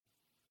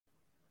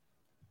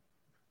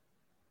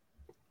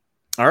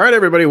All right,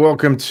 everybody,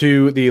 welcome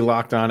to the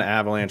Locked On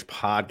Avalanche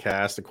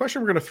podcast. The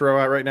question we're going to throw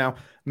out right now,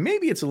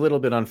 maybe it's a little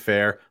bit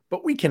unfair,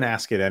 but we can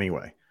ask it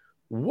anyway.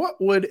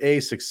 What would a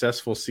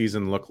successful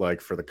season look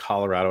like for the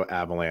Colorado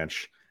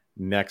Avalanche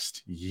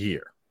next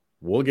year?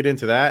 We'll get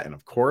into that. And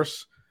of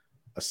course,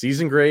 a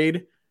season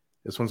grade.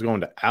 This one's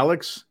going to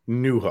Alex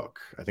Newhook.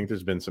 I think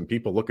there's been some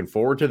people looking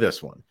forward to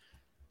this one.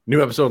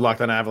 New episode Locked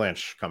On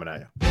Avalanche coming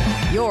at you.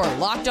 You're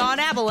Locked On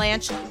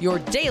Avalanche, your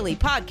daily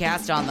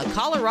podcast on the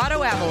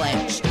Colorado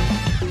Avalanche.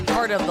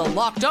 Part of the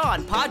Locked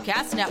On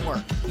Podcast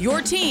Network, your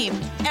team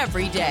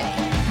every day.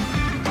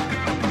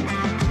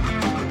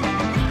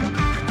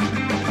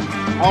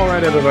 All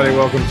right, everybody,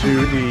 welcome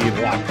to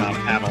the Locked On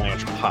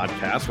Avalanche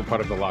podcast. We're part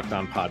of the Locked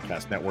On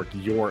Podcast Network,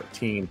 your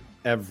team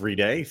every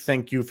day.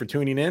 Thank you for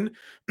tuning in,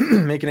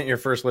 making it your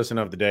first listen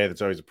of the day.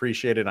 That's always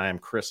appreciated. I am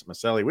Chris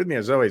Maselli. With me,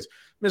 as always,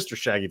 Mr.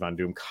 Shaggy Von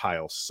Doom,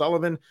 Kyle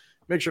Sullivan.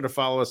 Make sure to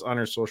follow us on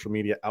our social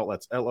media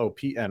outlets,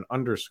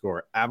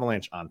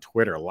 LOPN_Avalanche on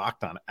Twitter,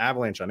 Locked On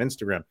Avalanche on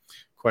Instagram.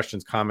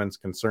 Questions, comments,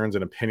 concerns,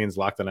 and opinions,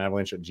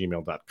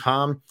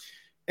 lockedonavalanche@gmail.com.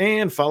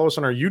 And follow us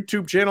on our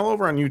YouTube channel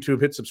over on YouTube.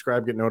 Hit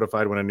subscribe, get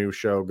notified when a new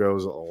show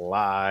goes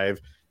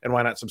live. And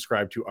why not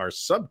subscribe to our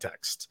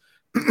subtext?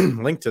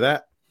 Link to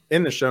that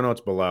in the show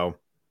notes below.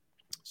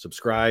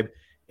 Subscribe,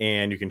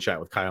 and you can chat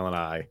with Kyle and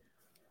I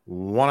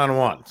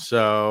one-on-one.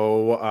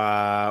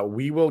 So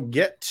we will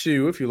get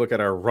to, if you look at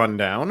our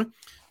rundown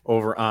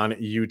over on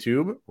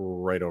YouTube,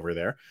 right over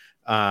there,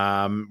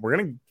 we're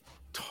going to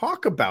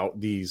talk about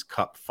these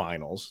cup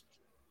finals,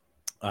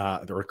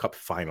 or cup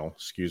final,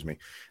 excuse me.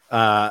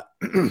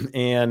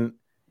 And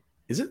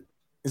is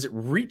it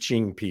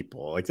reaching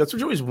people? Like, that's what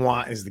you always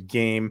want, is the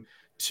game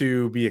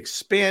to be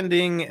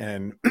expanding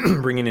and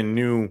bringing in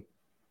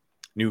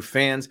new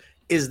fans.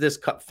 Is this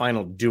cup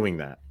final doing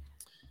that?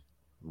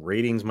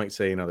 Ratings might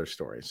say another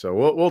story. So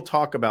we'll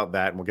talk about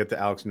that, and we'll get to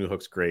Alex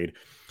Newhook's grade.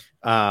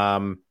 But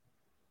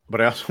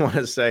I also want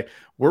to say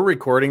we're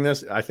recording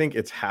this. I think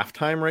it's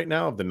halftime right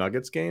now of the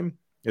Nuggets game.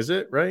 Is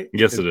it right?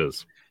 Yes, it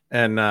is.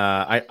 And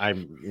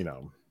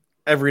I'm,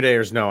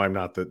 everydayers know I'm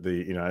not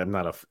I'm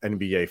not an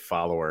NBA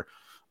follower.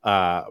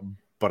 But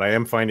I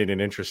am finding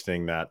it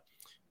interesting that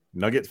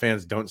Nugget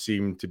fans don't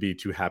seem to be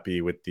too happy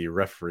with the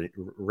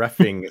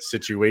reffing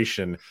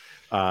situation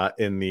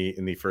in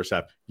the first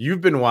half.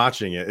 You've been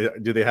watching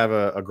it. Do they have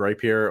a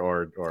gripe here,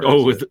 or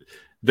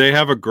they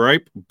have a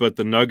gripe? But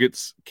the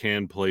Nuggets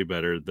can play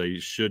better. They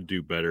should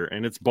do better,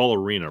 and it's Ball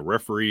Arena.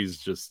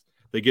 Referees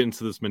they get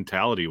into this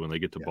mentality when they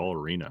get to Ball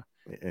Arena.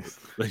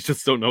 They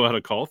just don't know how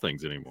to call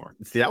things anymore.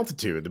 It's the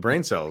altitude, the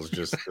brain cells,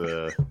 just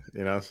So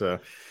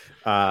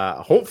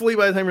hopefully,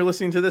 by the time you're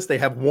listening to this, they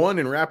have won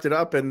and wrapped it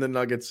up, and the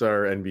Nuggets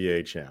are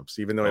NBA champs.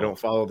 Even though I don't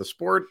follow the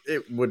sport,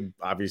 it would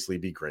obviously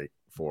be great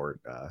for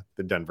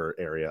the Denver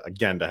area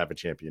again to have a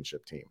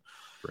championship team.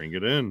 Bring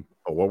it in.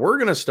 But what we're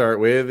going to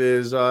start with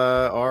is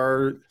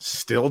our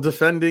still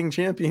defending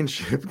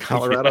championship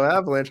Colorado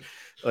Avalanche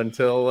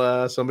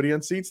until somebody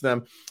unseats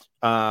them.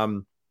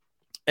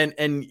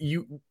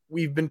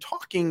 We've been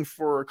talking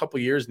for a couple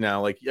of years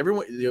now. Like,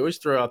 they always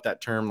throw out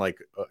that term, like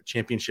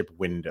championship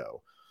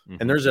window. Mm-hmm.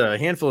 And there's a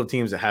handful of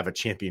teams that have a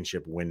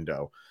championship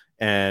window.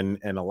 And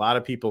a lot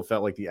of people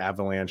felt like the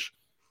Avalanche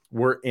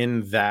were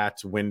in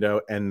that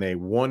window, and they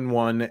won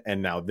one.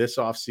 And now this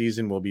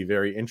offseason will be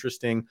very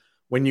interesting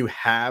when you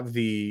have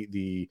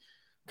the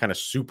kind of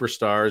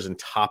superstars and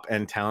top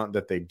end talent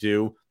that they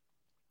do.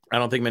 I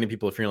don't think many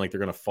people are feeling like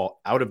they're going to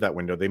fall out of that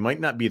window. They might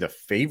not be the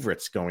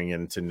favorites going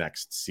into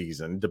next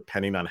season,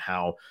 depending on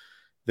how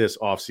this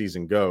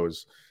offseason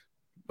goes.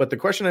 But the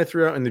question I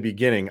threw out in the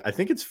beginning, I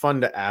think it's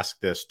fun to ask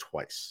this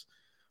twice.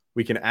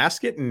 We can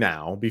ask it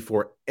now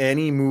before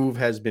any move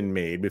has been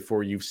made,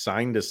 before you've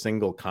signed a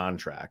single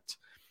contract.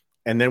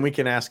 And then we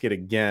can ask it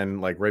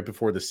again, like right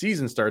before the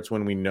season starts,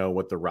 when we know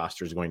what the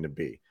roster is going to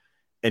be.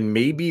 And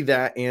maybe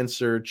that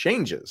answer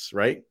changes,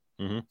 right?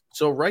 Mm-hmm.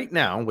 So right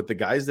now, with the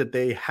guys that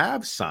they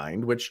have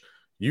signed, which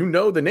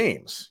the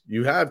names,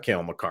 you have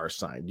Cale Makar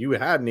signed, you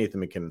have Nathan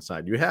MacKinnon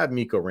signed, you have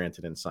Mikko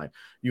Rantanen signed,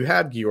 you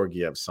have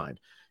Georgiev signed,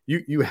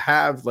 you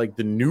have, like,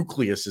 the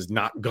nucleus is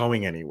not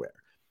going anywhere.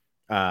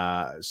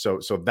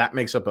 So that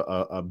makes up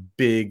a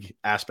big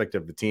aspect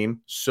of the team.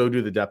 So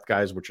do the depth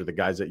guys, which are the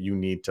guys that you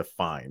need to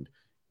find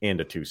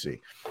and a 2C.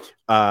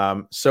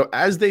 So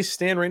as they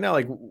stand right now,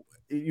 like,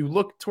 you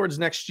look towards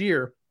next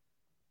year,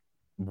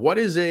 what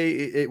is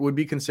it would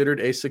be considered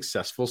a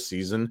successful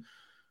season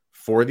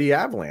for the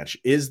Avalanche?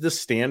 Is the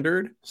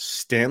standard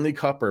Stanley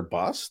Cup or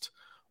bust,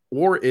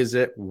 or is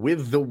it,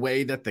 with the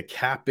way that the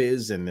cap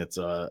is, and it's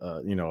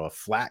a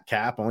flat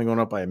cap only going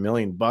up by $1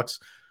 million?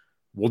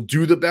 We'll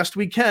do the best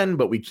we can,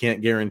 but we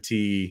can't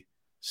guarantee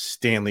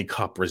Stanley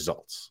Cup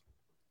results.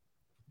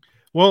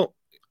 Well,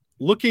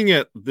 looking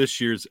at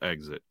this year's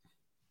exit,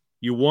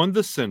 you won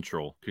the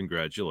Central.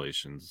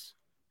 Congratulations.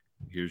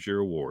 Here's your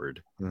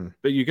award.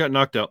 But you got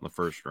knocked out in the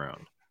first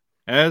round.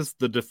 As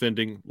the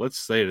defending, let's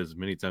say it as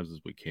many times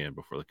as we can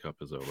before the cup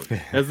is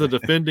over, as the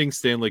defending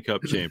Stanley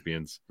Cup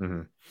champions,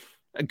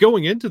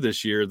 going into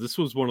this year, this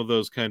was one of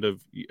those kind of,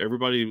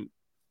 everybody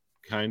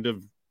kind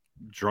of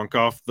drunk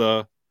off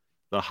the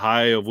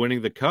high of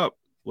winning the cup.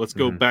 Let's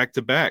go back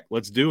to back.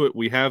 Let's do it.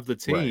 We have the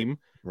team.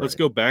 Right. Let's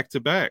go back to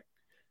back.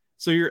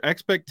 So your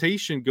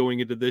expectation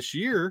going into this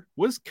year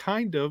was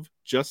kind of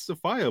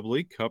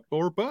justifiably cup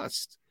or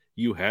bust.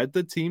 You had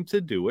the team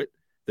to do it.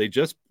 They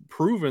just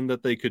proven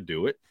that they could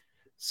do it.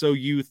 So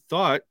you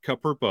thought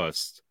cup or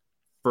bust.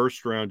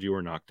 First round, you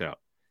were knocked out.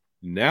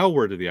 Now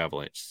where do the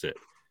Avalanche sit?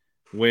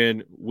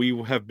 When we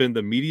have been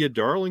the media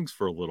darlings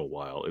for a little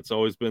while, it's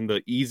always been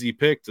the easy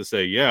pick to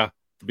say, yeah, at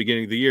the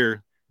beginning of the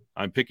year,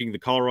 I'm picking the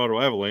Colorado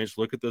Avalanche.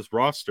 Look at this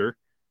roster.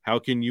 How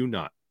can you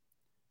not?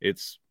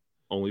 It's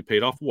only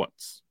paid off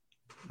once.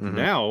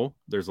 Now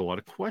there's a lot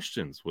of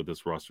questions with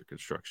this roster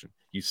construction.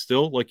 You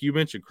still, like you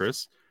mentioned,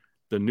 Chris,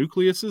 the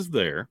nucleus is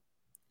there.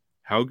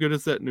 How good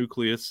is that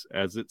nucleus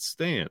as it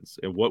stands?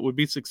 And what would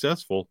be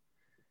successful?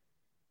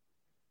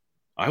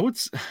 I would,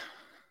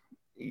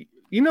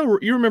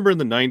 you remember in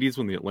the 90s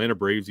when the Atlanta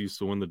Braves used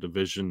to win the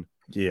division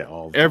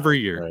every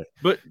year, right.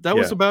 But that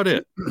was about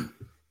it.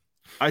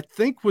 I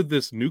think with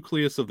this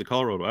nucleus of the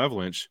Colorado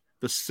Avalanche,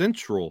 the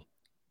Central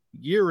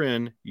year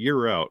in,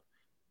 year out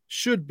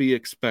should be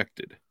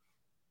expected.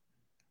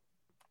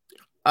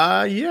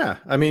 Yeah.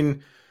 I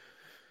mean,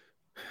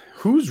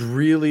 who's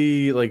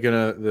really like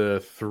gonna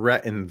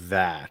threaten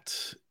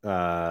that?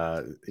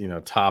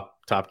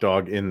 Top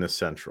dog in the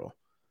Central.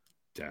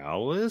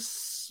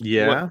 Dallas.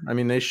 Yeah, I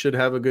mean they should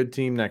have a good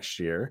team next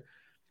year.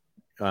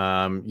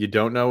 You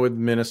don't know with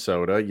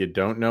Minnesota. You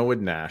don't know with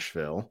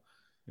Nashville.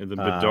 And then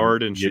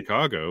Bedard in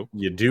Chicago.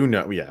 You do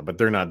know, yeah, but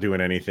they're not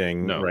doing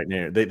anything right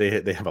now.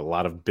 They have a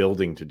lot of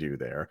building to do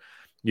there.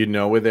 You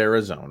know, with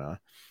Arizona.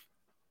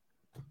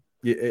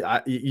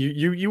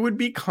 You would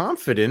be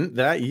confident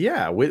that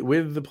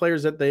with the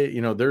players that they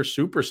their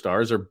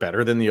superstars are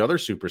better than the other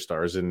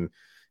superstars in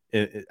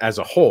as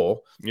a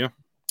whole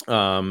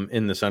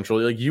in the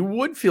Central. Like you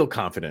would feel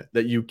confident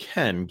that you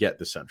can get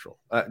the Central.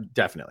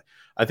 Definitely,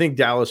 I think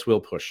Dallas will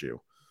push you.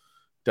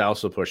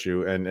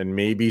 And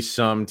maybe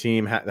some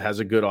team has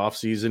a good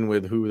offseason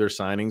with who their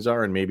signings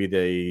are, and maybe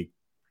they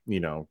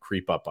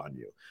creep up on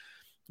you.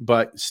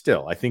 But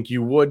still, I think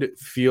you would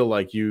feel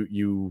like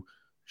the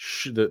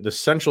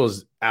Central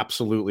is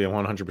absolutely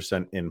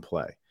 100% in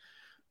play.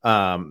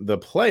 The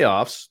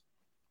playoffs,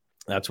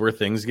 that's where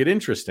things get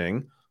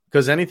interesting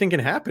because anything can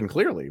happen.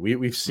 Clearly,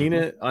 we've seen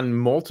it on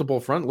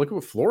multiple fronts. Look at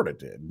what Florida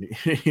did.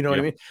 You know what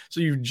I mean? So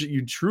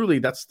you truly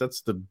that's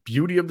the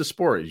beauty of the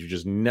sport. You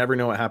just never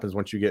know what happens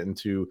once you get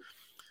into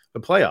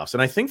the playoffs.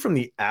 And I think from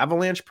the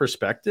Avalanche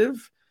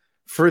perspective,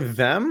 for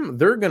them,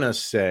 they're gonna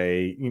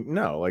say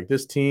no. Like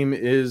this team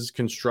is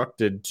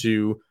constructed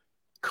to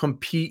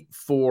compete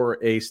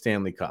for a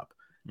Stanley Cup.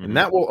 And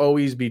that will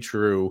always be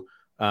true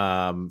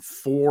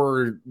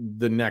for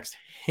the next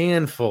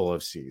handful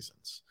of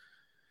seasons.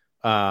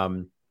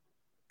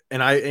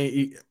 And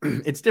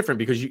it's different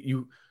because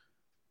you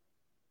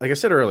like I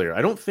said earlier,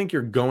 I don't think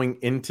you're going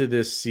into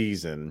this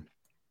season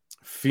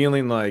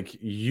feeling like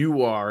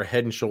you are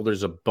head and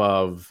shoulders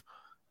above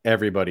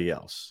everybody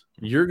else.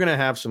 You're going to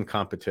have some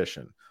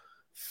competition.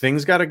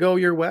 Things got to go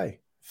your way.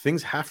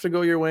 Things have to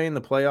go your way in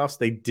the playoffs.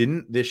 They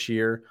didn't this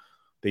year.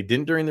 They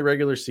didn't during the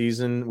regular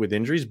season with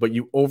injuries, but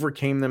you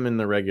overcame them in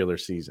the regular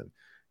season.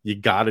 You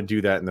got to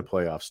do that in the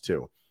playoffs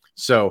too.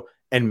 So,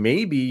 and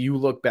maybe you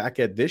look back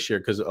at this year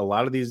because a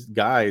lot of these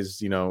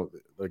guys,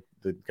 like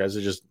the guys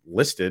are just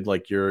listed,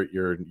 like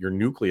your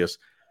nucleus.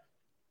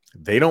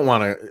 They don't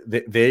want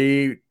to.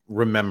 They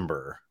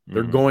remember.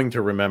 They're going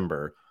to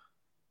remember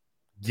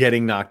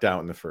getting knocked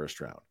out in the first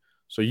round.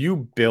 So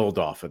you build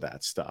off of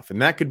that stuff,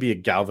 and that could be a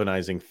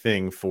galvanizing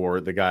thing for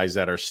the guys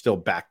that are still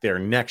back there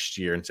next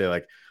year and say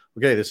like,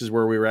 okay, this is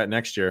where we were at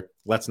next year.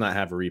 Let's not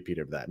have a repeat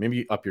of that. Maybe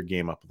you up your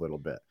game up a little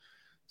bit.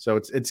 So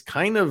it's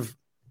kind of,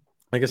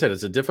 like I said,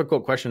 it's a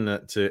difficult question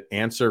to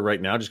answer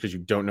right now just because you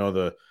don't know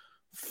the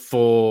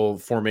full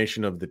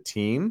formation of the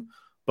team.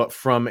 But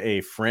from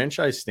a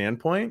franchise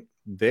standpoint,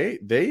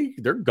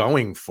 they're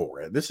going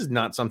for it. This is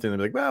not something they're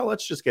like, well,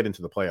 let's just get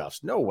into the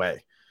playoffs. No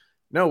way.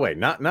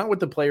 Not with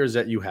the players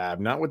that you have,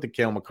 not with the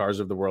Cale Makars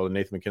of the world and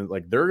Nathan McKinnon.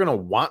 Like they're going to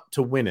want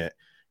to win it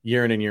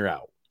year in and year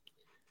out.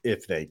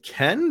 If they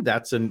can,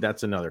 that's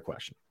another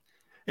question.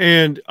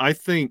 And I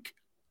think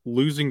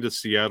losing to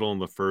Seattle in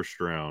the first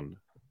round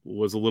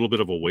was a little bit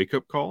of a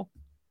wake-up call.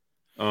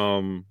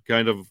 Kind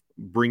of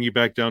bring you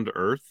back down to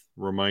earth,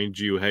 remind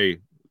you, hey,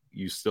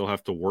 you still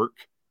have to work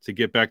to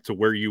get back to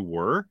where you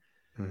were.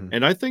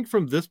 And I think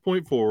from this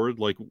point forward,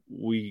 like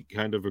we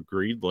kind of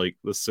agreed, like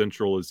the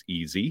Central is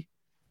easy.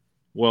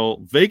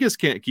 Well, Vegas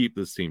can't keep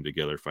this team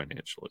together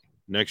financially.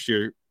 Next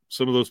year,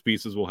 some of those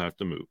pieces will have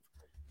to move.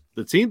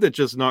 The team that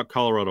just knocked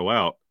Colorado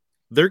out,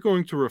 they're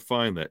going to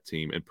refine that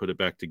team and put it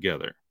back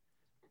together.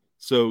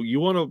 So you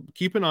want to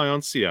keep an eye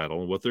on Seattle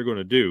and what they're going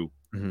to do.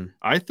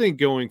 I think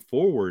going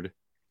forward,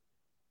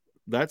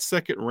 that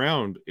second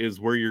round is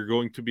where you're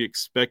going to be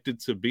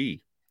expected to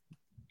be.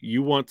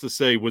 You want to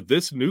say, with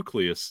this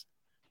nucleus,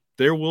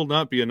 there will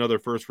not be another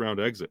first round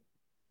exit.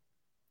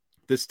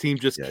 This team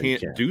just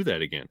can't do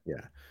that again.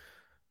 Yeah.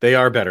 They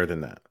are better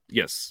than that.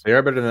 Yes. They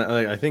are better than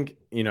that. I think,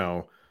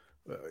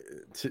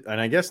 And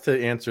I guess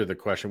to answer the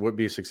question, would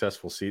be a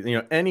successful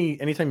season?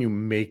 Anytime you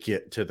make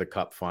it to the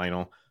Cup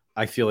final,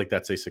 I feel like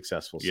that's a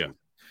successful season.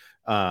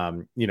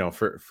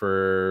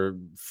 For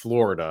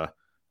Florida,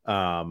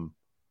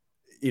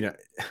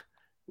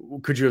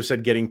 could you have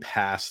said getting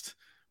past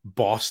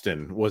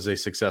Boston was a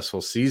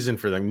successful season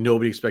for them?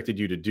 Nobody expected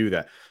you to do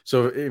that.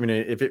 So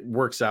if it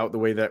works out the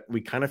way that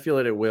we kind of feel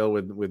it will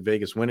with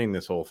Vegas winning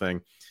this whole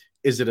thing,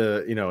 is it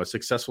a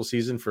successful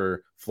season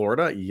for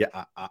Florida?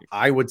 Yeah,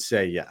 I would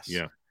say yes.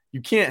 Yeah. You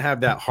can't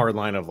have that hard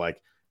line of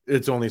like,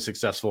 it's only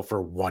successful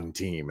for one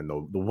team and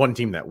the one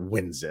team that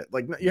wins it.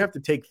 Like, you have to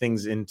take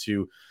things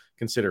into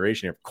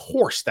consideration. Of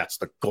course, that's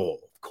the goal.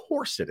 Of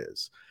course it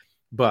is.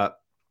 But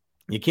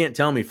you can't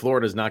tell me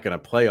Florida's not going to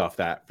play off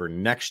that for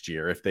next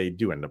year if they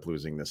do end up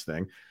losing this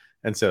thing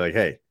and say like,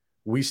 hey,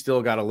 we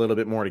still got a little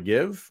bit more to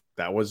give.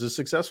 That was a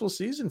successful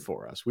season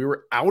for us. We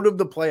were out of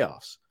the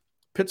playoffs.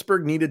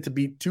 Pittsburgh needed to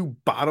beat two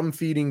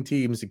bottom-feeding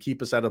teams to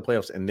keep us out of the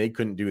playoffs, and they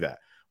couldn't do that.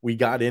 We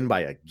got in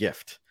by a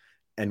gift,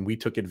 and we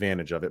took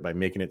advantage of it by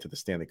making it to the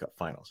Stanley Cup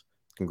Finals.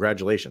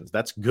 Congratulations.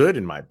 That's good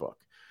in my book.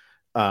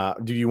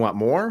 Do you want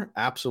more?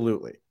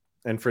 Absolutely.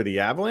 And for the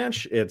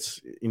Avalanche,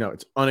 it's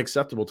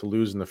unacceptable to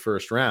lose in the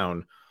first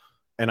round.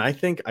 And I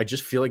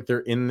just feel like they're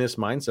in this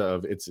mindset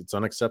of it's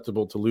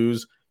unacceptable to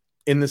lose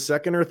in the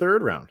second or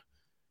third round.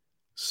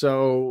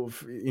 So,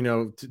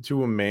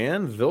 to a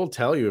man, they'll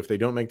tell you if they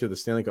don't make it to the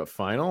Stanley Cup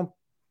final,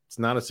 it's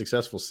not a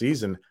successful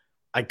season.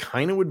 I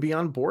kind of would be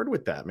on board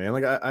with that, man.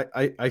 Like,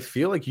 I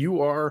feel like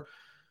you are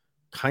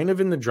kind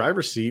of in the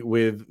driver's seat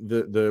with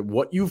the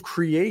what you've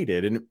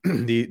created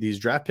and these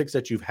draft picks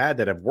that you've had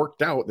that have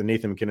worked out, the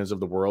Nathan McKinnons of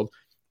the world,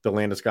 the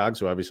Landeskog,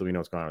 so obviously we know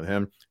what's going on with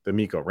him, the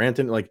Mikko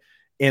Rantanen,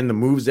 and the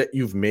moves that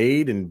you've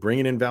made and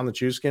bringing in Val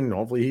Nichushkin, and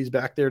hopefully he's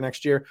back there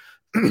next year.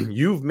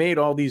 You've made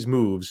all these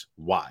moves.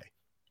 Why?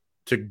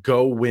 To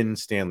go win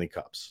Stanley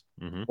Cups,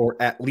 or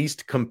at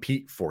least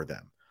compete for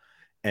them.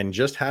 And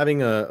just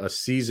having a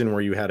season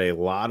where you had a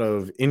lot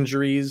of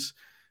injuries,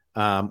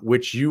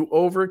 which you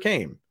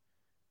overcame.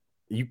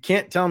 You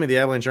can't tell me the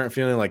Avalanche aren't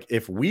feeling like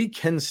if we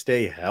can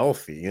stay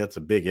healthy, that's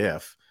a big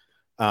if,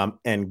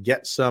 and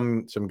get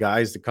some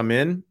guys to come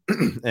in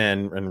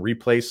and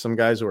replace some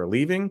guys who are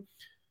leaving.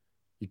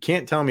 You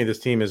can't tell me this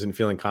team isn't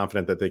feeling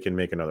confident that they can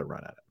make another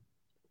run at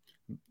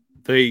it.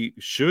 They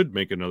should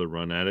make another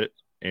run at it.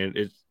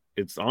 And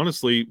it's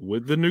honestly,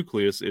 with the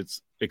nucleus,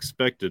 it's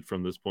expected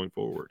from this point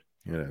forward.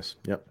 It is.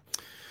 Yep.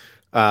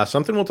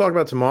 Something we'll talk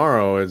about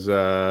tomorrow is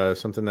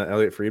something that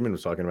Elliot Friedman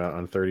was talking about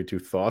on 32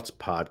 Thoughts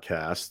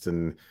podcast,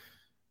 and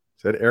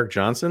said Eric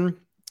Johnson,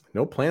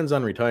 no plans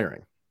on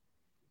retiring.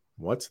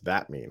 What's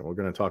that mean? We're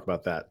going to talk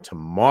about that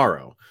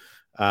tomorrow.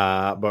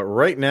 But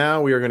right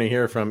now we are going to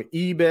hear from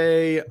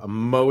eBay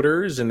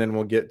Motors, and then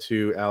we'll get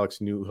to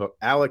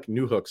Alec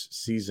Newhook's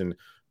season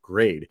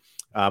grade.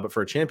 But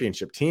for a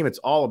championship team, it's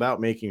all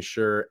about making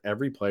sure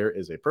every player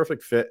is a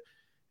perfect fit.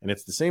 And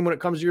it's the same when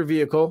it comes to your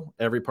vehicle.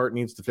 Every part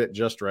needs to fit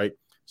just right.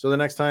 So the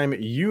next time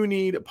you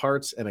need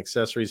parts and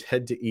accessories,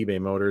 head to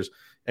eBay Motors.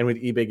 And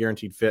with eBay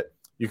Guaranteed Fit,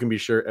 you can be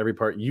sure every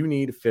part you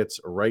need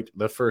fits right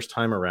the first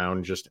time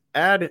around. Just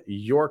add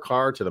your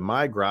car to the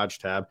My Garage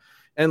tab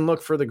and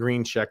look for the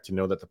green check to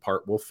know that the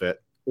part will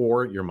fit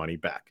or your money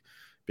back.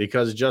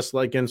 Because just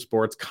like in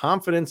sports,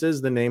 confidence is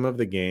the name of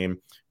the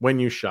game when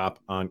you shop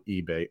on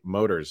eBay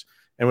Motors.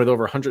 And with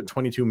over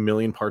 122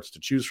 million parts to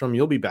choose from,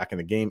 you'll be back in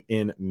the game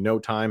in no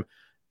time.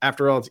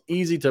 After all, it's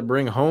easy to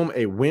bring home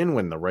a win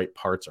when the right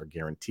parts are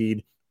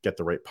guaranteed. Get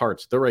the right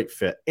parts, the right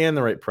fit, and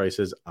the right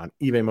prices on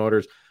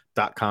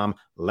ebaymotors.com.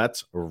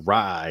 Let's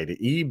ride.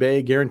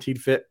 eBay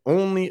Guaranteed Fit,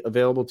 only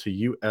available to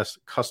U.S.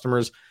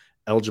 customers.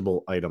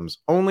 Eligible items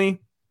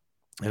only,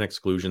 and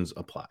exclusions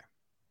apply.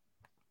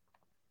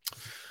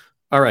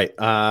 All right.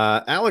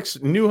 Alex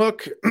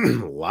Newhook,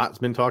 a lot's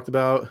been talked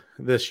about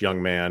this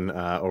young man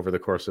over the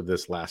course of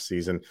this last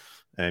season.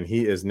 And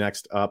he is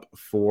next up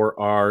for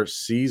our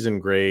season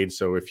grade.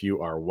 So if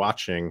you are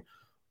watching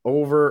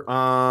over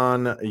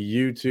on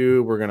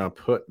YouTube, we're going to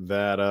put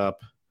that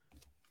up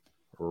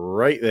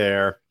right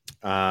there.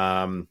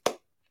 And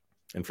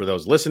for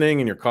those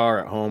listening in your car,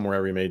 at home,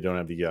 wherever you may don't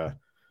have the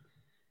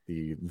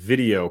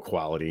video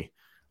quality,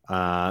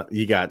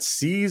 you got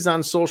C's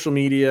on social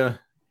media,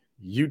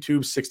 YouTube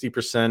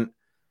 60%,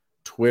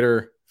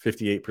 Twitter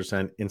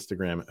 58%,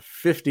 Instagram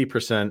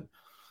 50%.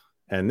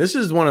 And this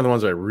is one of the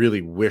ones I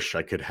really wish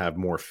I could have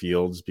more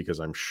fields, because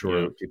I'm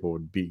sure people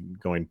would be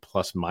going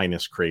plus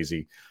minus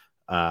crazy.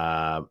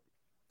 But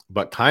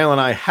Kyle and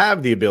I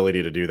have the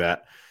ability to do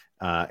that.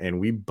 And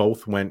we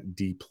both went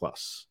D+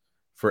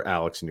 for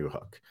Alex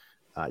Newhook.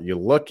 You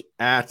look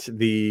at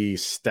the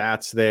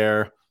stats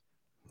there,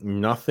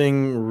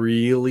 nothing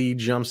really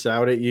jumps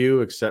out at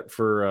you except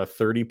for a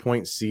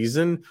 30-point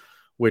season,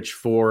 which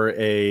for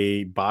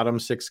a bottom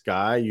six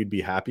guy, you'd be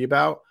happy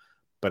about.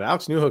 But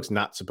Alex Newhook's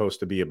not supposed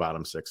to be a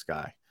bottom six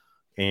guy.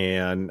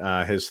 And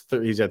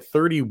he's had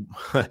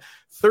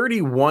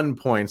 31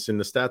 points, in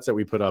the stats that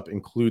we put up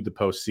include the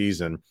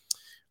postseason.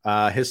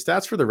 His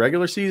stats for the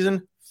regular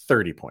season,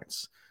 30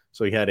 points.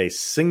 So he had a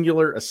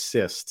singular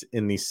assist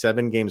in the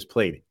 7 games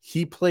played.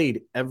 He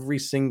played every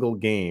single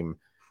game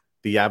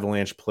the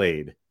Avalanche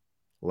played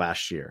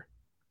last year,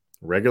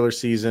 regular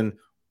season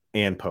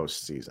and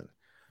postseason.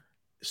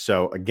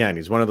 So again,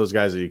 he's one of those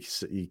guys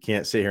that you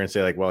can't sit here and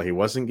say like, well, he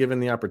wasn't given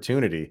the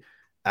opportunity.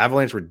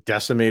 Avalanche were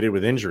decimated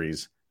with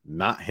injuries,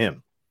 not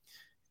him.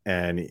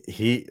 And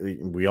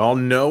we all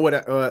know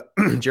what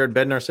Jared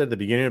Bednar said at the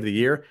beginning of the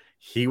year.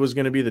 He was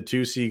going to be the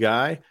 2C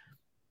guy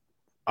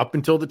up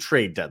until the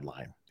trade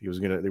deadline. They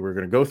were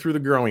going to go through the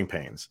growing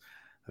pains.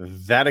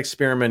 That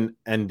experiment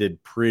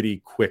ended pretty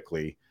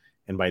quickly.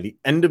 And by the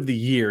end of the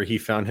year, he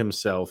found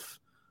himself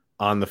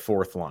on the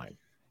 4th line.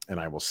 And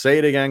I will say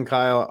it again,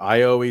 Kyle,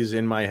 I always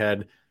in my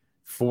head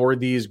for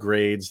these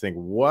grades think,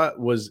 what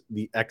was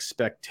the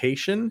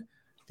expectation?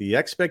 The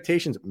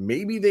expectations,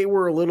 maybe they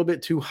were a little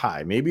bit too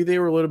high. Maybe they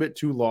were a little bit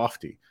too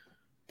lofty.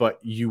 But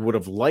you would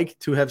have liked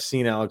to have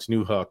seen Alex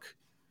Newhook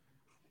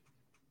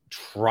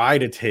try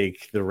to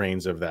take the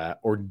reins of that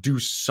or do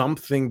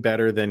something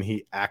better than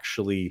he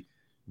actually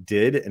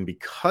did. And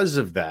because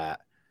of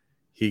that,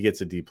 he gets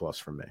a D+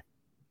 from me.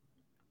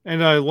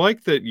 And I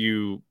like that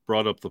you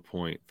brought up the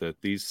point that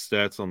these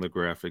stats on the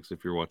graphics,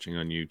 if you're watching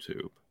on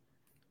YouTube,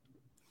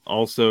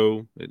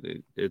 also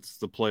it's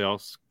the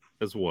playoffs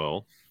as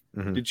well.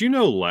 Mm-hmm. Did you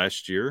know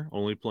last year,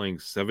 only playing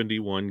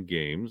 71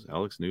 games,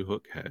 Alex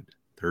Newhook had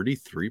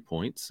 33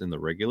 points in the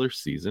regular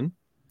season?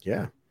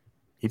 Yeah.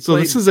 So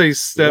this is a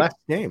step. Less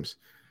games.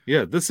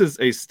 Yeah, this is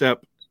a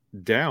step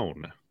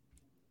down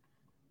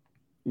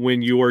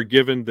when you are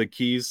given the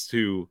keys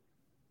to,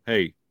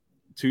 hey,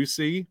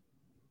 2C,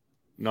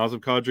 Nazem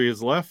Kadri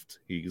has left.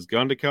 He's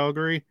gone to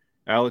Calgary.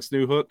 Alex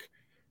Newhook,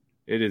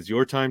 it is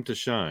your time to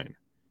shine.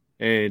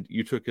 And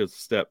you took a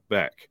step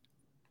back.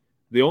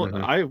 The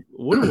only I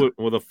would have went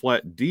with a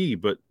flat D,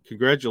 but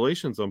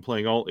congratulations on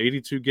playing all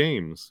 82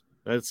 games.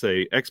 That's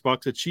a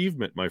Xbox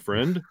achievement, my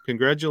friend.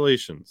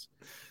 Congratulations.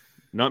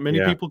 Not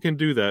many people can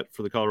do that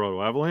for the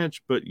Colorado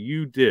Avalanche, but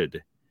you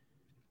did.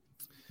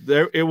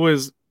 It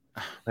was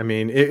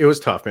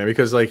tough, man,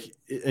 because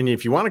and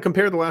if you want to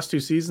compare the last 2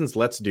 seasons,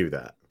 let's do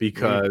that.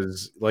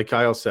 Because like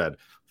Kyle said,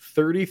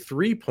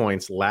 33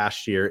 points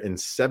last year in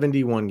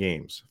 71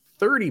 games,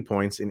 30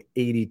 points in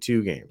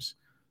 82 games.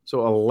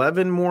 So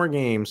 11 more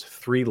games,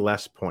 3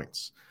 less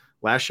points.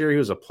 Last year, he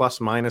was a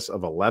plus-minus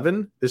of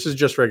 11. This is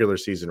just regular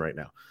season right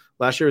now.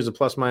 Last year, he was a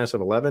plus-minus of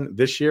 11.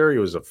 This year, he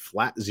was a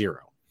flat 0.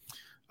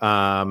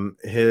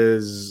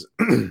 His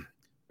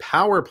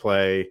power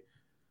play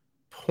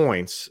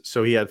points.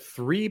 So he had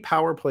 3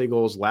 power play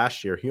goals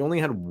last year. He only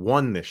had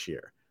 1 this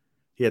year.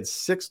 He had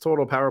 6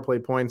 total power play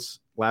points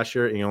last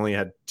year, and he only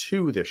had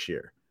 2 this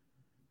year.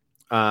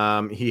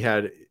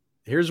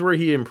 Here's where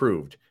he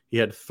improved. He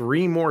had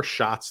 3 more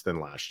shots than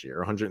last year,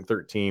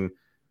 113 to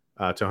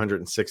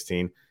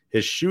 116.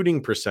 His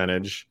shooting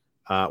percentage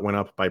went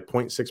up by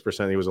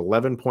 0.6%. He was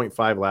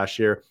 11.5 last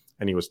year,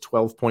 and he was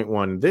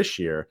 12.1 this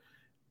year.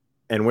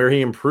 And where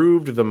he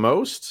improved the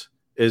most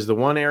is the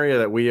one area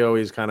that we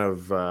always kind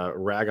of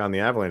rag on the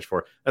Avalanche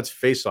for. That's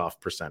face-off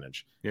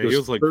percentage. Yeah, he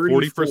was like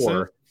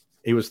 40%.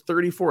 He was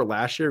 34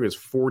 last year. He was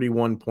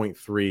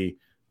 41.3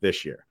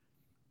 this year.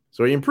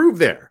 So he improved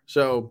there.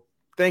 So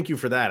thank you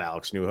for that,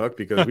 Alex Newhook,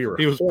 because we were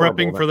he was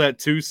prepping for that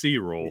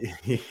 2C role.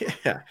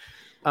 Yeah.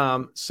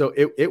 So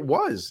it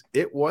was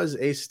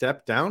a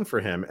step down for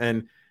him.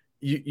 And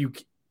you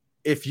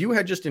if you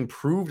had just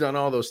improved on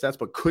all those stats,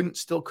 but couldn't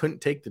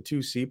take the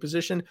 2C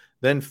position,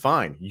 then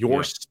fine.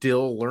 You're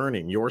still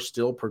learning. You're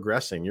still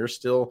progressing. You're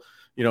still,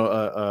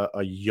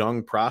 a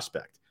young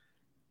prospect.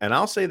 And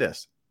I'll say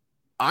this,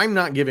 I'm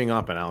not giving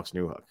up on Alex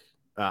Newhook.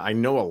 I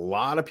know a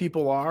lot of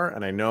people are,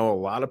 and I know a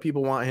lot of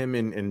people want him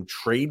in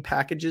trade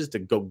packages to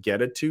go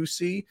get a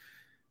 2C.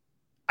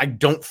 I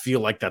don't feel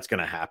like that's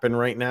going to happen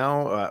right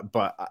now,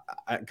 but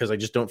because I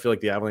just don't feel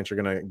like the Avalanche are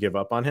going to give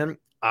up on him.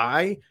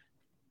 I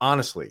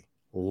honestly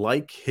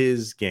like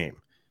his game.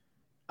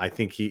 I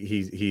think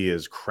he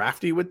is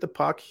crafty with the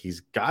puck. He's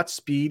got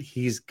speed.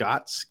 He's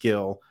got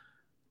skill.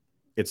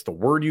 It's the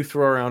word you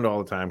throw around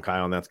all the time,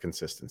 Kyle, and that's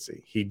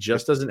consistency. He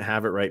just doesn't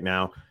have it right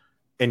now.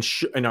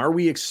 And are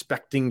we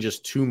expecting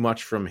just too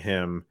much from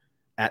him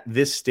at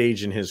this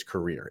stage in his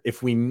career?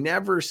 If we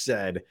never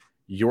said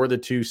you're the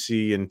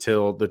 2C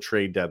until the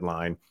trade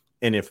deadline,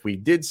 and if we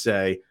did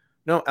say,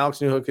 no, Alex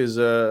Newhook is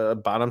a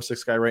bottom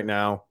 6 guy right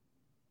now,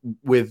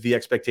 with the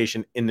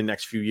expectation in the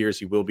next few years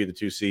he will be the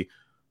 2C,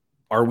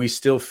 are we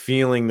still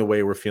feeling the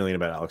way we're feeling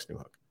about Alex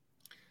Newhook?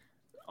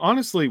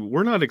 Honestly,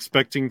 we're not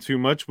expecting too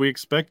much. We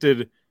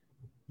expected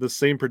the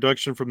same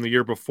production from the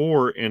year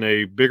before in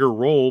a bigger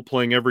role,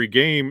 playing every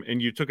game,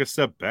 and you took a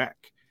step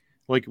back.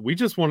 Like, we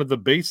just wanted the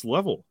base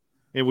level,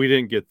 and we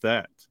didn't get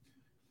that.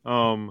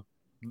 And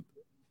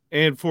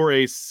for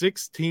a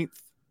 16th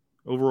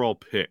overall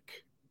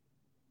pick,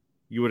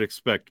 you would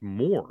expect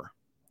more.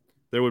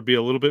 There would be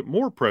a little bit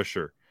more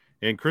pressure.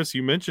 And Chris,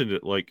 you mentioned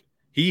it, like,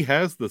 he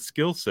has the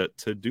skill set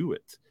to do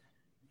it.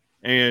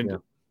 And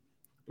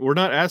we're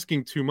not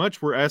asking too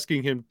much. We're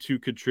asking him to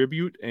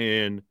contribute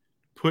and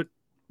put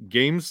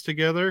games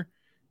together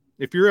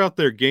if you're out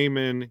there game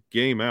in,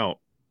 game out,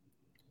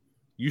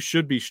 you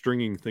should be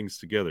stringing things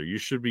together. You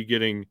should be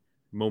getting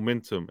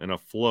momentum and a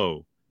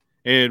flow.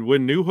 And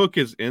when Newhook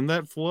is in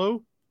that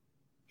flow,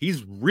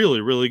 he's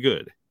really, really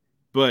good.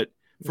 But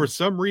for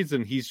some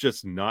reason, he's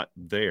just not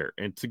there.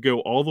 And to go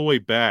all the way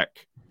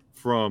back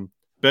from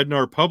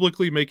Bednar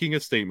publicly making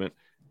a statement,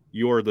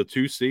 you are the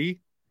 2C,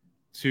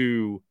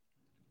 to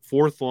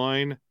fourth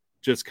line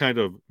just kind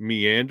of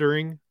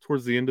meandering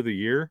towards the end of the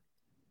year,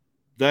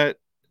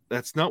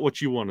 that's not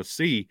what you want to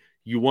see.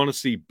 You want to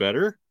see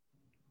better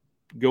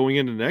going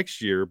into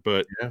next year,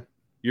 but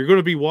you're going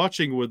to be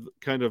watching with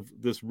kind of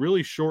this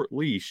really short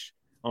leash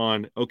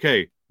on,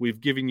 okay, we've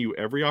given you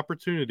every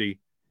opportunity.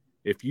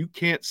 If you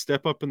can't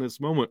step up in this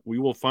moment, we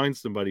will find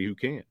somebody who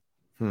can.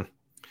 And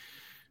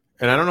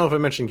I don't know if I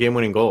mentioned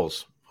game-winning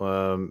goals.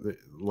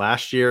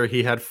 Last year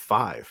he had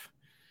 5,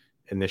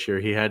 and this year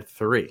he had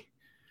 3.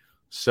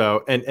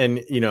 So,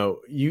 and you know,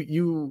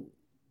 you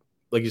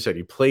like you said,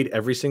 you played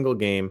every single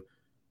game.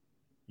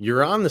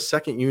 You're on the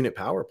second unit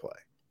power play.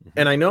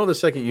 And I know the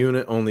second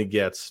unit only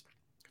gets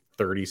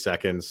 30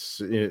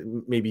 seconds,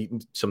 maybe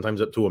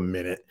sometimes up to a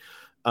minute.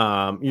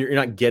 You're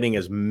not getting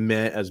as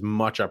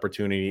much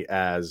opportunity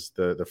as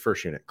the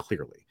first unit,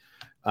 clearly.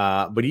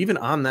 But even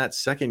on that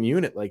second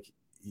unit, like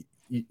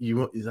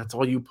you that's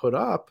all you put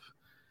up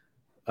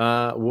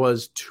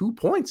was 2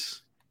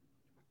 points.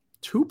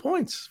 2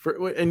 points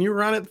and you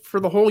were on it for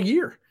the whole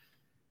year.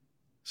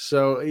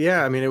 So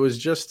yeah, I mean, it was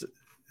just,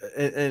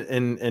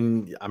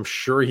 and I'm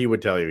sure he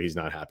would tell you he's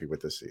not happy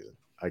with this season.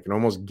 I can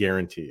almost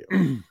guarantee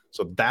you.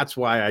 So that's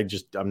why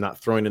I'm not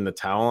throwing in the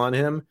towel on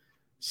him.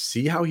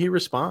 See how he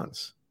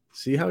responds.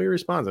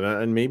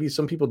 And maybe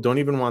some people don't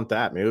even want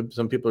that. Maybe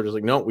some people are just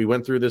like, no, we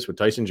went through this with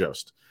Tyson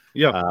Jost.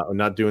 Yeah. I'm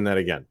not doing that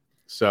again.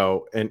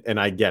 So, and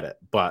I get it,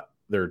 but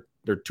they're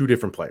 2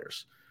 different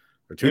players.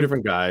 They're 2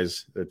 different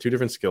guys. They're 2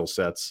 different skill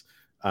sets.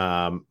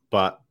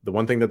 But the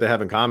one thing that they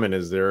have in common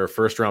is they're a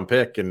first-round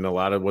pick, and a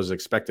lot of was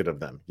expected of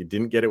them. You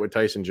didn't get it with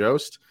Tyson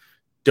Jost.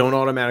 Don't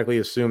automatically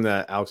assume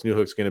that Alex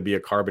Newhook's going to be a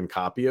carbon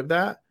copy of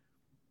that.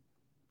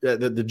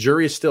 The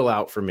jury is still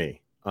out for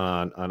me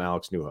on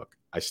Alex Newhook.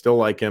 I still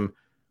like him.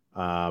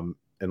 And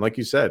like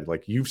you said,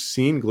 like you've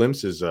seen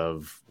glimpses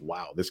of,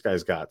 wow, this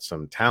guy's got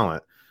some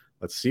talent.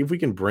 Let's see if we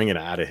can bring it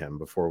out of him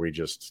before we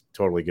just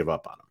totally give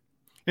up on him.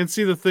 And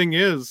see, the thing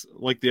is,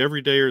 like the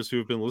everydayers who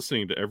have been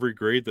listening to every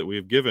grade that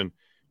we've given,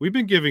 we've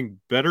been giving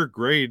better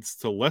grades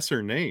to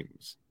lesser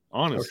names,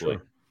 honestly. Oh,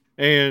 sure.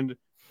 And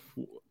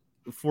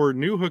for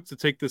Newhook to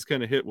take this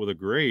kind of hit with a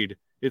grade,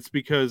 it's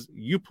because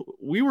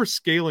we were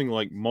scaling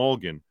like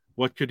Malgin.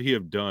 What could he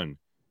have done?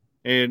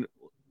 And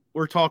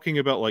we're talking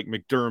about like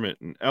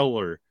McDermott and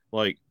Eller,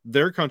 like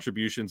their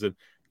contributions. And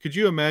could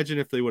you imagine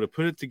if they would have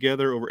put it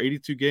together over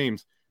 82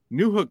 games?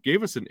 Newhook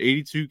gave us an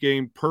 82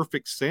 game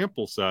perfect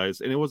sample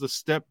size, and it was a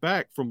step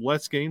back from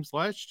less games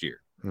last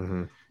year.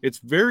 It's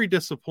very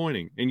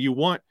disappointing. And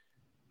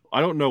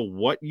I don't know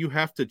what you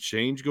have to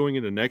change going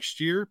into next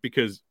year,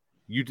 because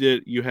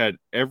you had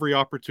every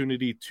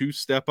opportunity to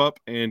step up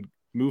and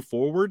move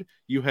forward.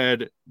 You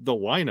had the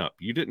lineup.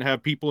 You didn't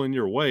have people in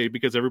your way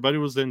because everybody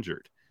was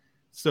injured.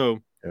 So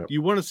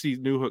you want to see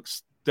Newhook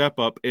step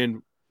up.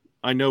 And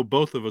I know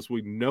both of us,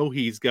 we know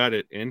he's got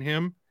it in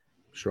him.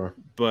 Sure.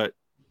 But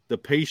the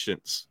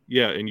patience.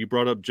 Yeah. And you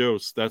brought up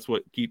Jost. That's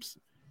what keeps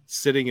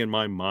sitting in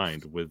my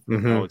mind with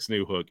Alex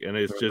Newhook. And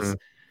it's just,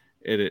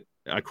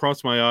 I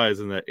cross my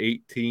eyes and that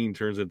 18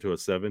 turns into a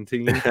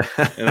 17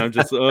 and I'm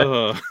just,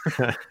 So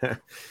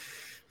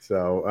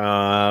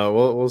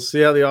we'll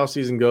see how the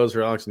offseason goes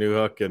for Alex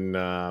Newhook.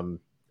 And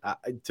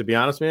to be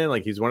honest, man,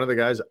 like he's one of the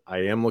guys I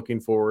am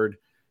looking forward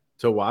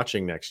to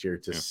watching next year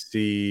to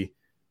see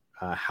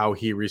how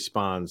he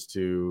responds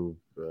to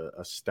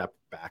a step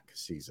back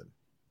season.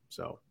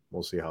 So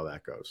we'll see how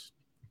that goes.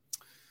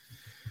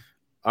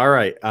 All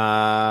right.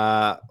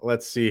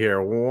 Let's see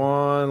here.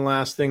 One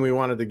last thing we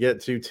wanted to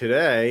get to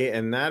today,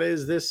 and that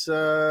is this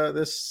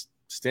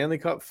Stanley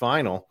Cup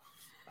final.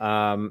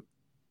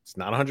 It's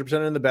not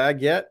 100% in the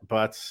bag yet,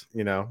 but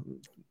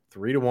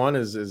 3-1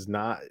 is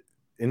not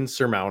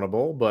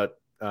insurmountable,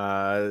 but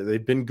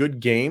they've been good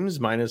games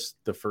minus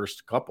the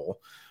first couple.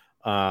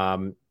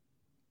 But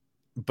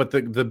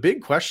the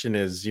big question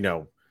is,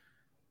 you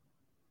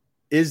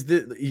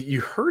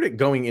heard it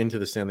going into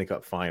the Stanley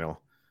Cup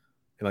final.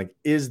 And like,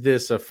 is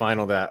this a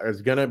final that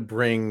is going to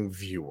bring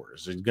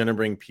viewers? Is going to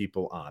bring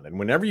people on? And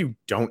whenever you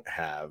don't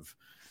have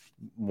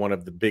one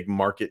of the big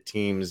market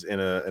teams in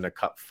a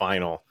cup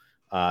final,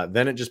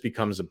 then it just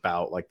becomes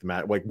about like the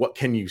match, like what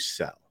can you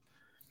sell?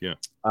 Yeah.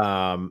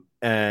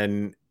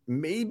 And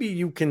maybe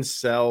you can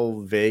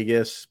sell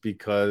Vegas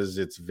because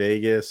it's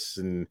Vegas,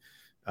 and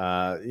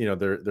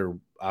they're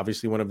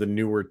obviously one of the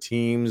newer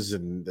teams,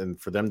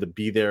 and for them to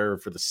be there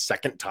for the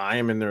second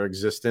time in their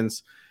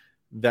existence,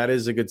 that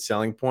is a good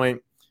selling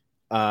point.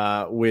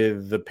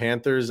 With the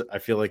Panthers, I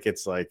feel like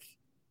it's like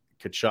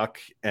Kachuk,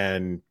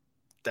 and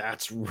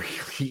that's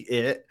really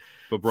it.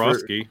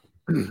 Bobrovsky.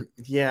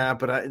 Yeah,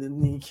 but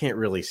you can't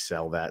really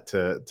sell that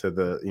to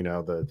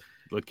the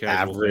the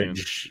casual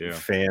average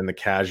fan, the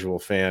casual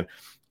fan.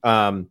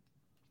 And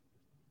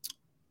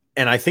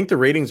I think the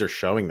ratings are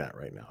showing that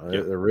right now.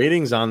 Yeah. The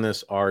ratings on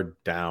this are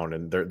down,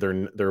 and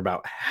they're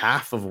about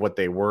half of what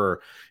they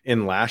were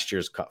in last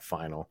year's Cup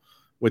final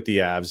with the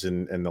Avs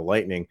and the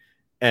Lightning.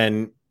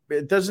 And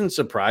it doesn't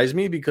surprise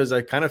me because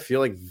I kind of feel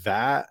like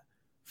that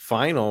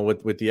final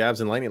with the Avs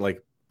and Lightning,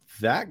 like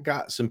that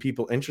got some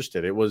people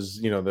interested. It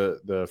was,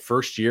 the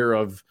first year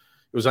of,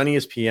 it was on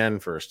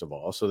ESPN first of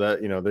all. So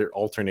that, they're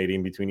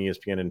alternating between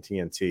ESPN and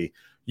TNT.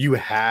 You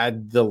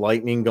had the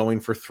Lightning going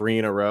for 3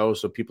 in a row.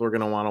 So people are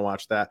going to want to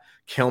watch that.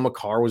 Cale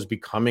Makar was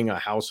becoming a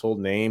household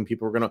name.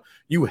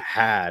 You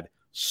had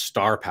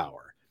star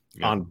power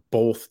on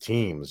both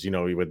teams,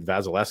 with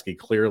Vasilevsky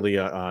clearly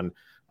on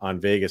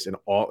Vegas and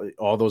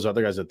all those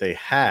other guys that they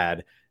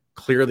had,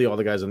 clearly all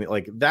the guys on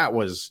that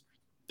was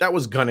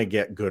going to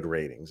get good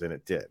ratings, and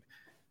it did.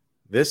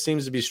 This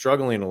seems to be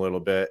struggling a little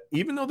bit,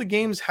 even though the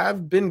games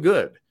have been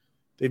good.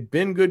 They've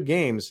been good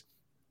games,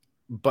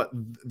 but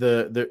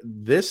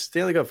this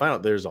Stanley Cup final,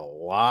 there's a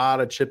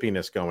lot of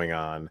chippiness going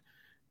on,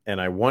 and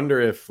I wonder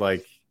if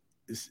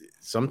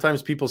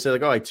sometimes people say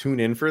oh, I tune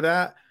in for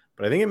that,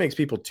 but I think it makes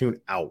people tune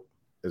out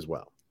as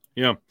well.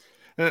 Yeah.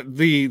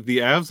 The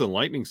Avs and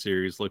Lightning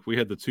series, we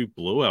had the 2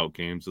 blowout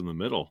games in the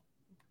middle,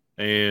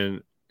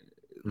 and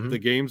the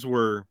games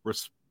were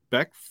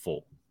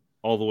respectful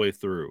all the way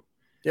through.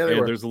 Yeah,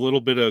 there's a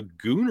little bit of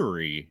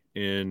goonery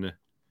in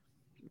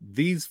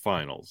these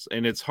finals,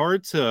 and it's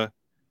hard to,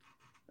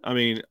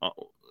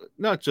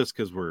 not just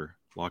because we're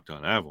Locked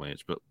On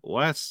Avalanche, but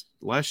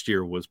last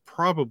year was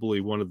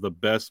probably one of the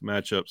best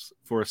matchups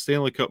for a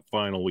Stanley Cup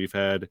final we've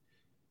had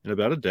in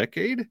about a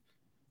decade.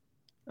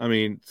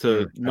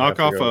 To knock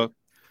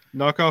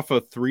off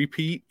a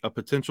three-peat, a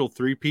potential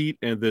three-peat,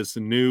 and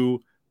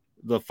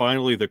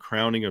finally the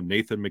crowning of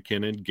Nathan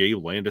McKinnon, Gabe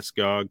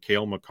Landeskog,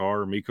 Cale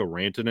Makar, Mikko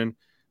Rantanen,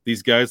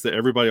 these guys that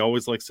everybody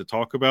always likes to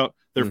talk about,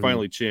 they're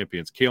finally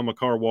champions. Cale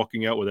Makar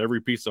walking out with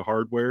every piece of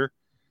hardware.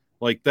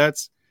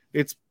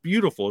 It's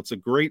beautiful. It's a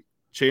great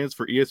chance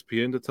for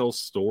ESPN to tell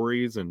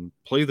stories and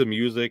play the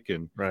music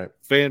and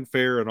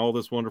fanfare and all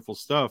this wonderful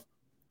stuff.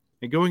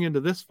 And going into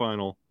this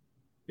final,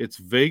 it's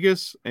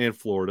Vegas and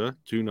Florida,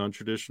 2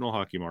 non-traditional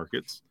hockey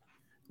markets,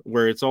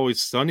 where it's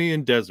always sunny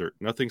and desert.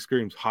 Nothing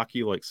screams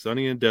hockey like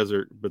sunny and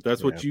desert, but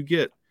that's what you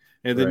get.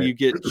 And then you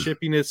get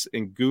chippiness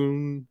and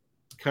goon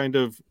kind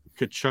of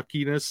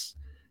Kachuckiness.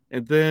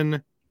 And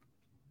then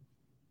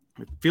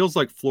it feels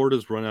like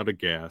Florida's run out of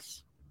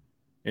gas.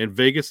 And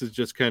Vegas is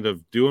just kind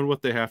of doing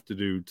what they have to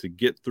do to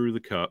get through the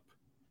Cup.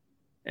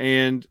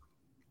 And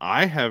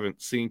I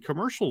haven't seen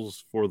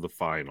commercials for the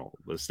final,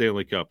 the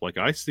Stanley Cup.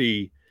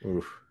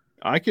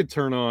 I could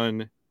turn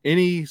on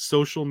any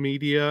social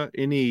media,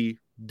 any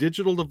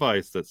digital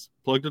device that's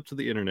plugged up to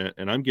the internet,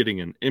 and I'm getting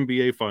an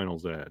NBA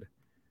Finals ad.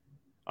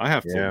 I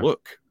have to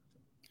look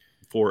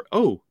for,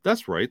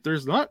 that's right,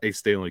 there's not a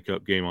Stanley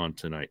Cup game on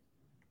tonight.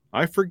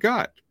 I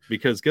forgot,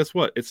 because guess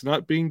what? It's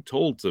not being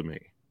told to me.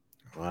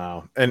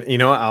 Wow. And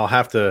I'll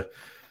have to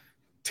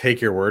take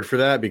your word for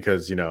that,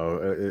 because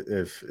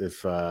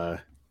if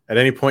at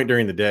any point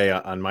during the day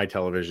on my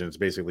television it's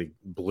basically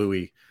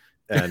Bluey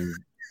and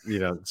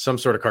some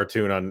sort of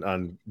cartoon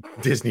on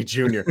Disney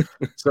Junior.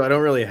 So I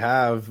don't really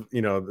have,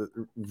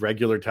 the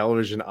regular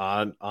television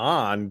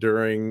on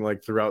during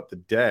throughout the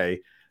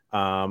day.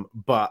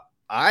 But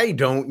I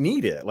don't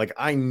need it.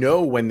 I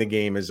know when the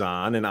game is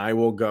on and I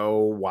will go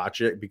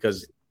watch it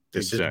because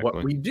this is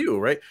what we do,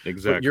 right?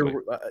 Exactly.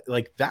 But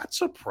you're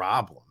that's a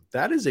problem.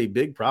 That is a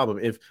big problem.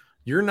 If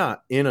you're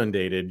not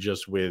inundated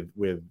just with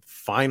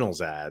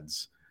finals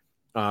ads,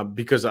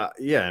 because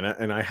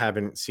and I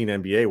haven't seen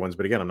NBA ones,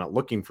 but again, I'm not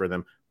looking for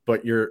them.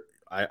 But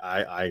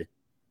I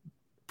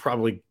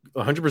probably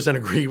 100%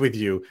 agree with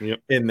you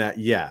in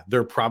that.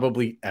 They're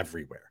probably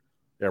everywhere.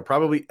 They're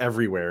probably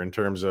everywhere in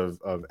terms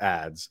of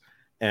ads.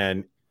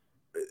 And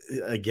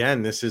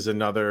again, this is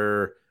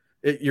another.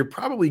 You're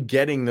probably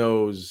getting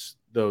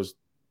the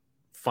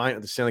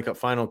Stanley Cup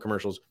final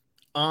commercials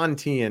on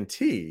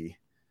TNT.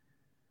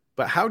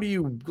 But how do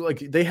you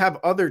they have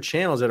other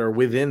channels that are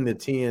within the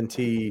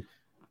TNT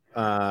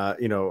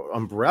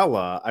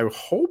umbrella. I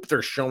hope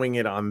they're showing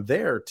it on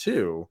there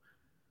too.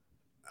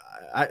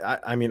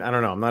 I mean, I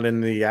don't know. I'm not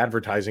in the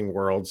advertising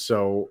world,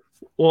 so.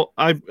 Well,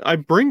 I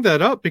bring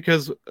that up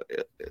because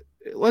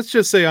let's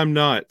just say I'm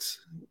not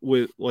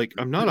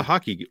a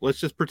hockey. Let's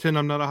just pretend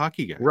I'm not a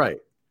hockey guy, right?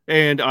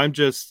 And I'm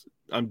Joe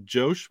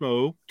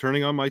Schmo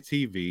turning on my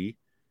TV.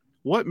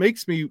 What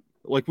makes me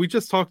we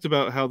just talked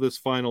about how this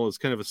final is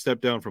kind of a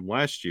step down from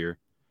last year.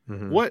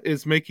 What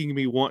is making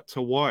me want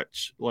to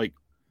watch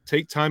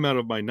take time out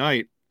of my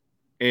night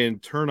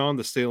and turn on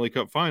the Stanley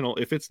Cup final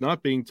if it's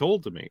not being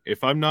told to me?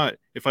 If I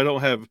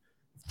don't have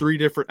 3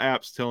 different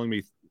apps telling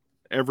me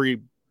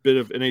every bit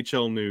of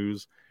NHL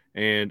news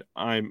and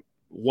I'm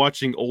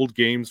watching old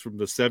games from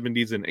the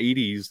 70s and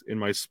 80s in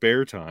my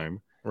spare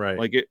time,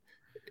 right?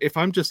 If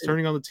I'm just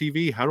turning on the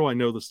TV, how do I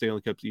know the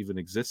Stanley Cup's even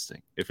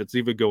existing? If it's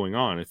even going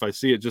on, if I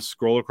see it just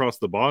scroll across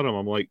the bottom,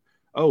 I'm like,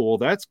 oh, well,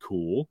 that's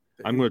cool.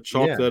 I'm going to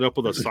chalk that up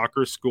with a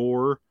soccer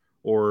score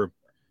or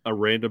a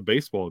random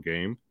baseball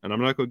game, and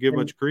I'm not going to give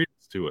much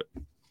credence to it.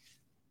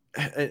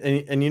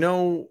 And you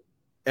know,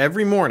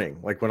 every morning,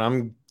 like when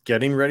I'm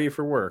getting ready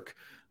for work,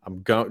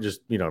 I'm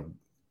just, you know,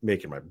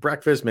 making my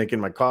breakfast, making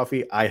my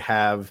coffee. I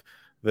have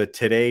the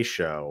Today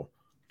Show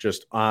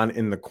just on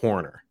in the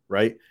corner,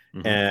 right?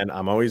 Mm-hmm. And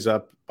I'm always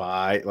up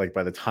by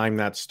the time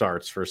that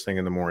starts, first thing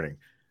in the morning.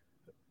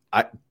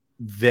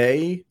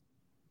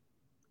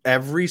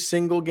 Every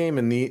single game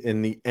in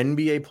the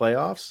NBA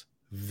playoffs,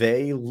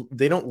 they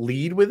don't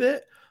lead with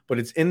it, but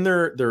it's in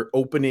their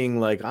opening,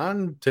 like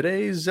on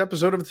today's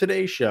episode of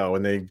Today Show,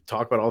 and they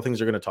talk about all things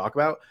they're going to talk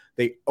about.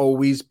 They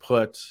always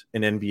put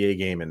an NBA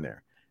game in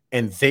there,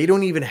 and they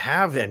don't even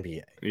have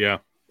NBA. Yeah,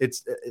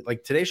 it's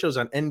like Today Show's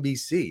on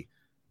NBC,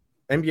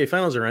 NBA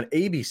Finals are on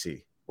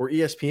ABC or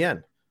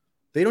ESPN.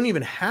 They don't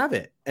even have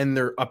it, and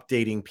they're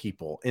updating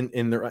people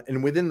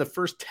and within the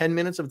first 10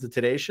 minutes of the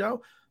Today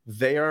Show,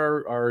 they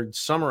are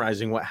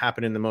summarizing what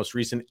happened in the most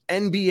recent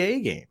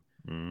NBA game.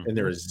 Mm-hmm. And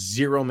there is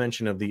zero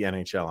mention of the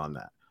NHL on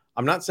that.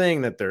 I'm not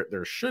saying that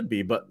there should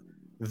be, but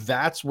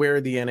that's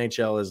where the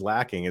NHL is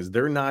lacking, is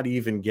they're not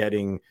even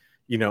getting,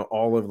 you know,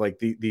 all of like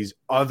these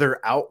other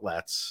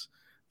outlets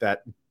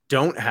that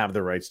don't have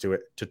the rights to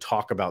it to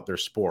talk about their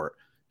sport.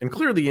 And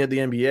clearly the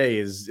NBA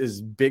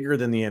is bigger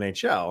than the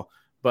NHL,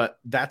 but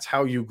that's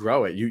how you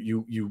grow it.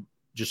 You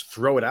just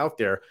throw it out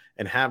there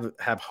and have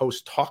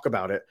hosts talk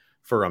about it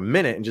for a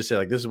minute and just say,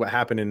 like, this is what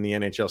happened in the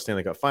NHL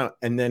Stanley Cup final.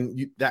 And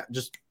then that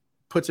just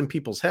puts in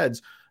people's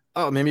heads,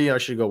 oh, maybe I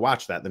should go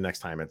watch that the next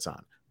time it's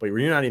on. But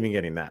you're not even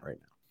getting that right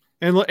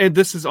now. And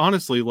this is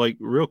honestly, like,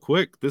 real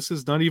quick, this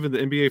is not even the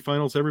NBA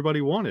finals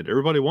everybody wanted.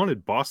 Everybody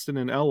wanted Boston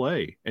and LA,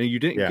 and you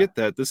didn't get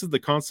that. This is the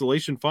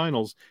consolation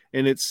finals,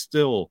 and it's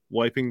still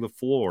wiping the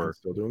floor. It's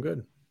still doing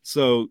good.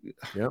 So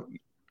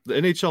the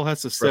NHL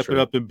has to step it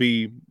up and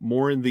be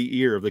more in the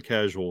ear of the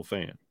casual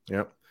fan.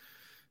 Yep.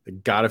 They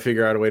got to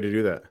figure out a way to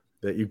do that.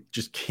 That you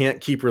just can't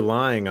keep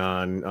relying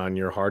on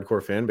your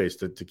hardcore fan base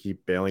to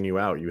keep bailing you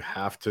out. You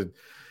have to.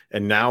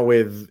 And now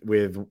with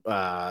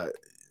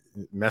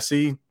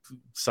Messi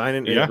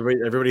signing,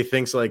 everybody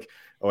thinks like,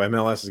 oh,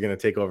 MLS is going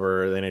to take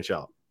over the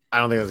NHL. I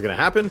don't think that's going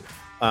to happen,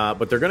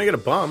 but they're going to get a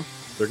bump.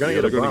 They're going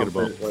to get a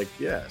bump. Like,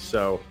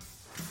 so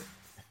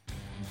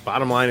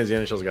bottom line is the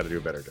NHL's got to do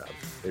a better job.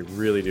 They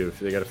really do.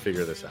 They got to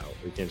figure this out.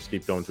 We can't just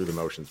keep going through the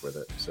motions with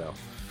it. So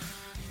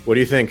what do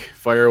you think?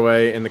 Fire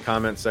away in the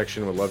comments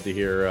section. Would love to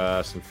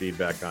hear some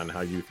feedback on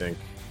how you think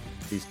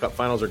these cup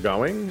finals are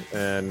going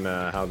and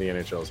how the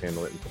NHL is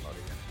handling it and promoting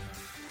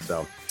it.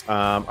 So,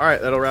 all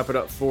right, that'll wrap it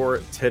up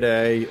for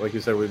today. Like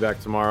you said, we'll be back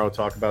tomorrow,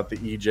 talk about the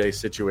EJ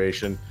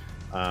situation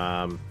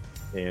and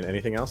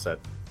anything else that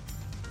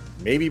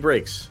maybe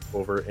breaks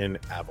over in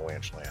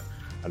Avalanche land.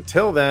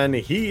 Until then,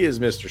 he is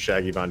Mr.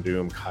 Shaggy Von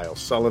Doom, Kyle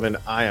Sullivan.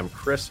 I am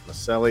Chris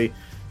Maselli.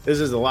 This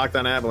is the Locked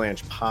On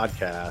Avalanche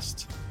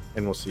podcast,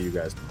 and we'll see you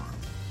guys tomorrow.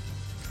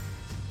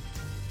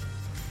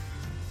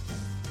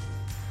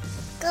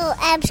 Go,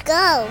 Abs,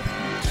 go.